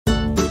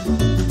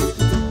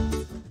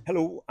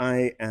Hello,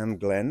 I am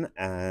Glenn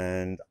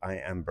and I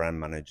am brand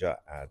manager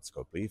at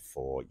Scopely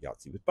for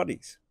Yahtzee with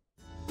Buddies.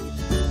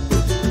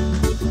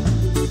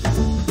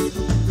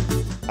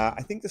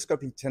 I think the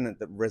Scopely tenet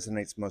that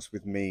resonates most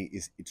with me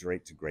is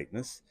iterate to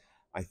greatness.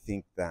 I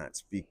think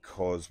that's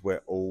because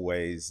we're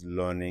always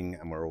learning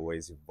and we're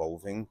always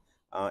evolving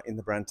in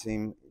the brand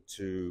team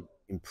to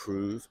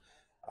improve.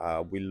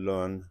 We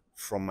learn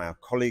from our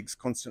colleagues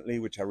constantly,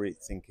 which I really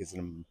think is an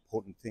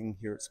important thing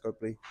here at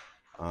Scopely.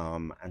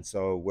 And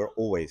so we're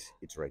always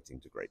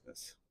iterating to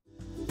greatness.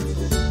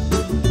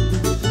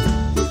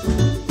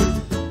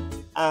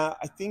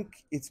 I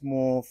think it's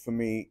more for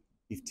me,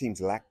 if teams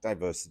lack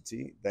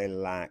diversity, they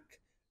lack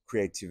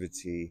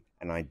creativity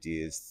and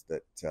ideas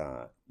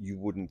that you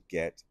wouldn't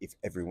get if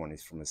everyone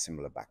is from a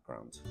similar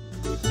background.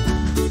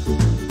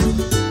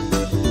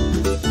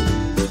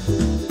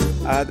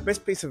 The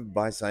best piece of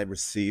advice I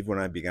received when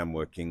I began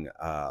working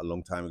a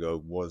long time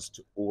ago was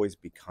to always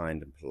be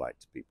kind and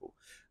polite to people.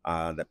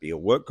 That be your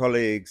work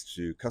colleagues,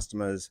 to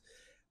customers.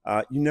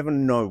 You never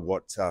know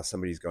what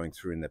somebody's going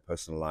through in their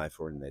personal life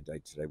or in their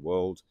day-to-day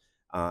world.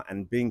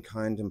 And being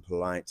kind and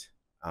polite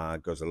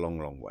goes a long,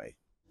 long way.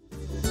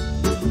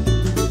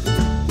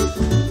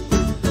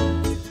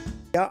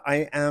 Yeah,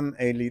 I am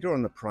a leader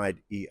on the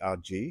Pride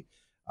ERG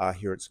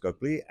here at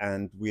Scopely,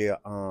 and we've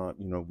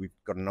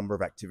got a number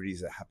of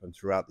activities that happen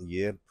throughout the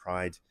year,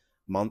 Pride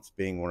Month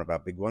being one of our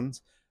big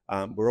ones.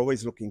 We're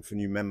always looking for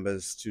new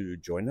members to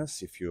join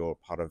us if you're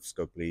part of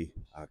Scopely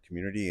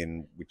community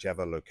in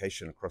whichever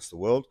location across the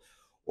world,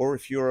 or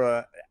if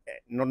you're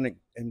not an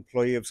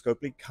employee of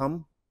Scopely,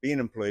 come be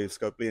an employee of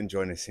Scopely and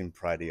join us in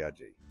Pride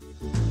ERG.